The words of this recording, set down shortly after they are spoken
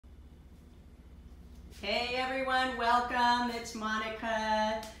Hey everyone, welcome. It's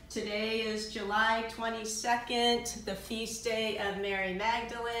Monica. Today is July 22nd, the feast day of Mary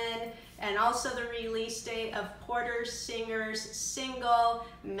Magdalene, and also the release date of Porter Singer's single,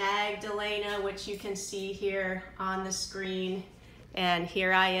 Magdalena, which you can see here on the screen. And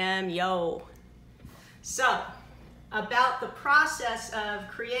here I am, yo. So, about the process of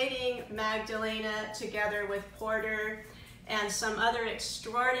creating Magdalena together with Porter and some other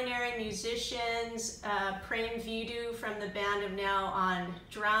extraordinary musicians, Prem Vidu from the Band of Now on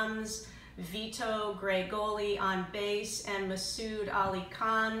drums, Vito Gregoli on bass, and Masood Ali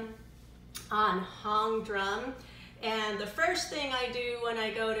Khan on hong drum. And the first thing I do when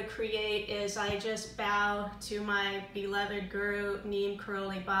I go to create is I just bow to my beloved Guru, Neem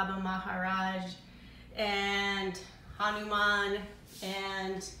Karoli Baba Maharaj, and Hanuman,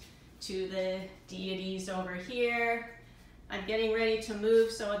 and to the deities over here. I'm getting ready to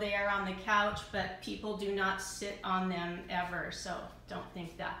move, so they are on the couch, but people do not sit on them ever, so don't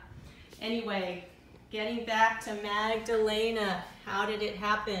think that. Anyway, getting back to Magdalena, how did it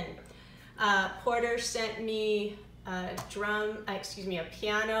happen? Porter sent me a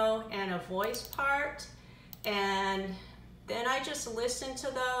piano and a voice part, and then I just listened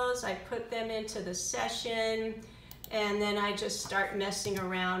to those, I put them into the session, and then I just start messing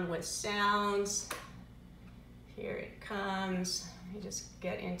around with sounds. Here it comes. Let me just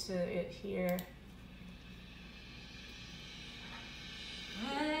get into it here.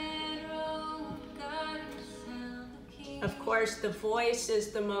 Of course, the voice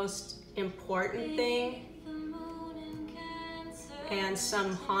is the most important thing. And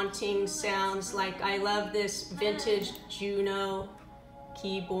some haunting sounds, like I love this vintage Juno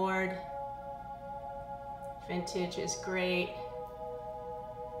keyboard. Vintage is great.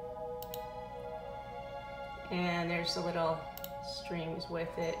 And there's the little strings with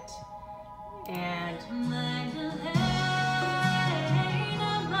it. And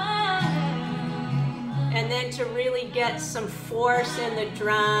then to really get some force in the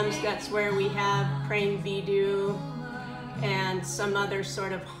drums, that's where we have Prem Vidu and some other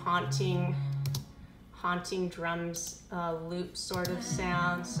sort of haunting drums, loop sort of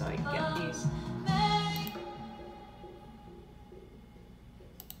sounds. So I get these.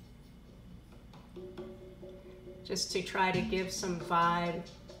 Just to try to give some vibe.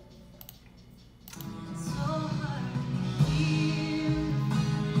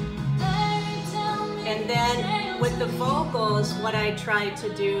 And then with the vocals, what I tried to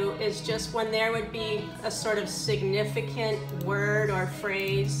do is just when there would be a sort of significant word or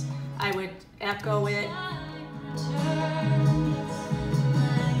phrase, I would echo it.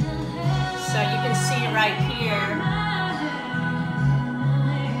 So you can see right here.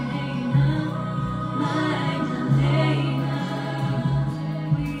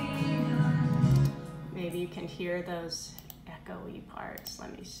 Maybe you can hear those echoey parts.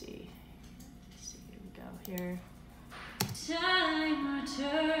 Let me see. Here we go here. Time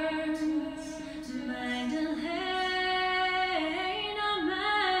returns, Magdalena,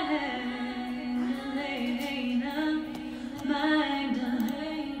 Magdalena, Magdalena.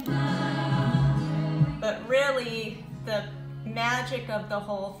 But really, the magic of the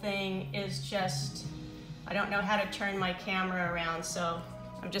whole thing is just, I don't know how to turn my camera around, so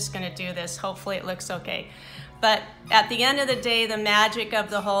I'm just gonna do this. Hopefully it looks okay. But at the end of the day, the magic of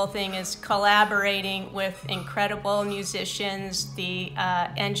the whole thing is collaborating with incredible musicians, the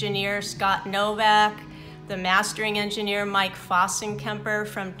engineer Scott Novak, the mastering engineer Mike Fossenkemper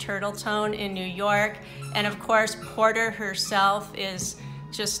from Turtletone in New York, and of course Porter herself is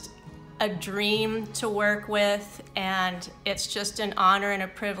just a dream to work with, and it's just an honor and a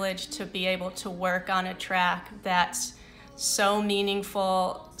privilege to be able to work on a track that's so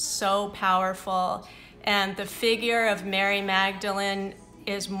meaningful, so powerful, and the figure of Mary Magdalene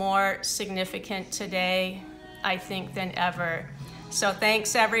is more significant today, I think, than ever. So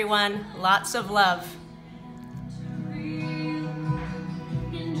thanks everyone, lots of love.